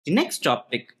The next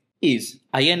topic is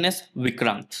INS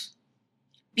Vikrant.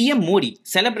 PM Modi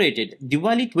celebrated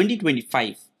Diwali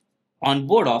 2025 on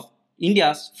board of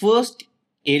India's first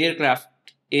aircraft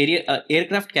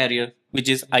carrier, which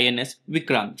is INS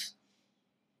Vikrant.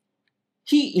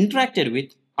 He interacted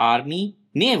with Army,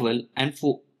 Naval, and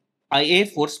Air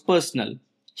Force personnel.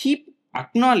 He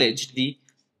acknowledged the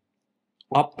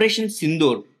Operation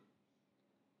Sindoor,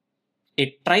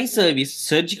 a tri-service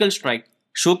surgical strike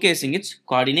showcasing its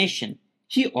coordination.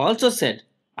 He also said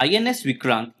INS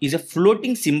Vikrant is a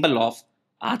floating symbol of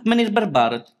Atmanirbhar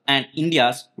Bharat and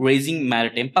India's rising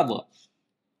maritime power.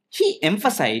 He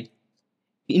emphasized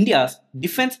India's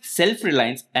defense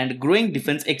self-reliance and growing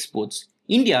defense exports.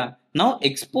 India now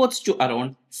exports to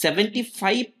around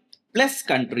 75 plus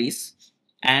countries,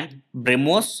 and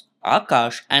BrahMos,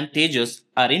 Akash and Tejas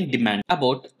are in demand.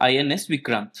 About INS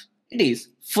Vikrant. It is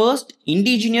first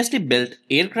indigenously built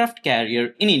aircraft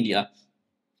carrier in India.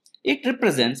 It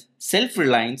represents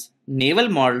self-reliance, naval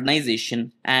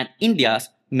modernization and India's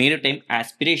maritime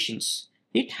aspirations.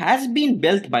 It has been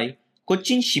built by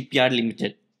Cochin Shipyard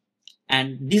Limited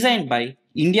and designed by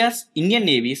Indian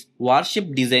Navy's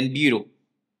Warship Design Bureau.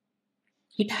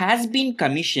 It has been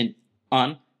commissioned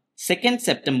on 2nd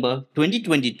September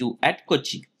 2022 at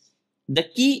Kochi. The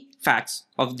key facts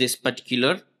of this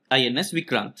particular INS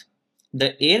Vikrant.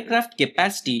 The aircraft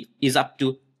capacity is up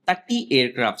to 30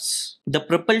 aircrafts. The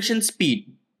propulsion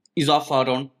speed is of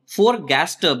around 4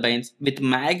 gas turbines with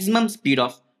maximum speed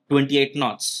of 28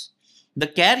 knots. The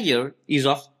carrier is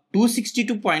of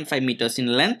 262.5 meters in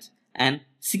length and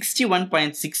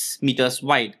 61.6 meters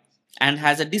wide and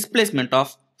has a displacement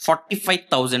of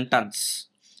 45,000 tons.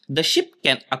 The ship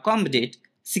can accommodate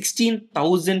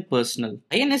 16,000 personnel.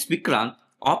 INS Vikrant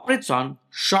operates on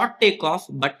short takeoff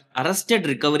but arrested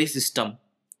recovery system.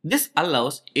 This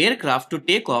allows aircraft to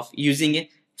take off using a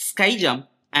sky jump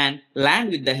and land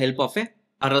with the help of a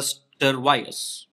arrestor wires.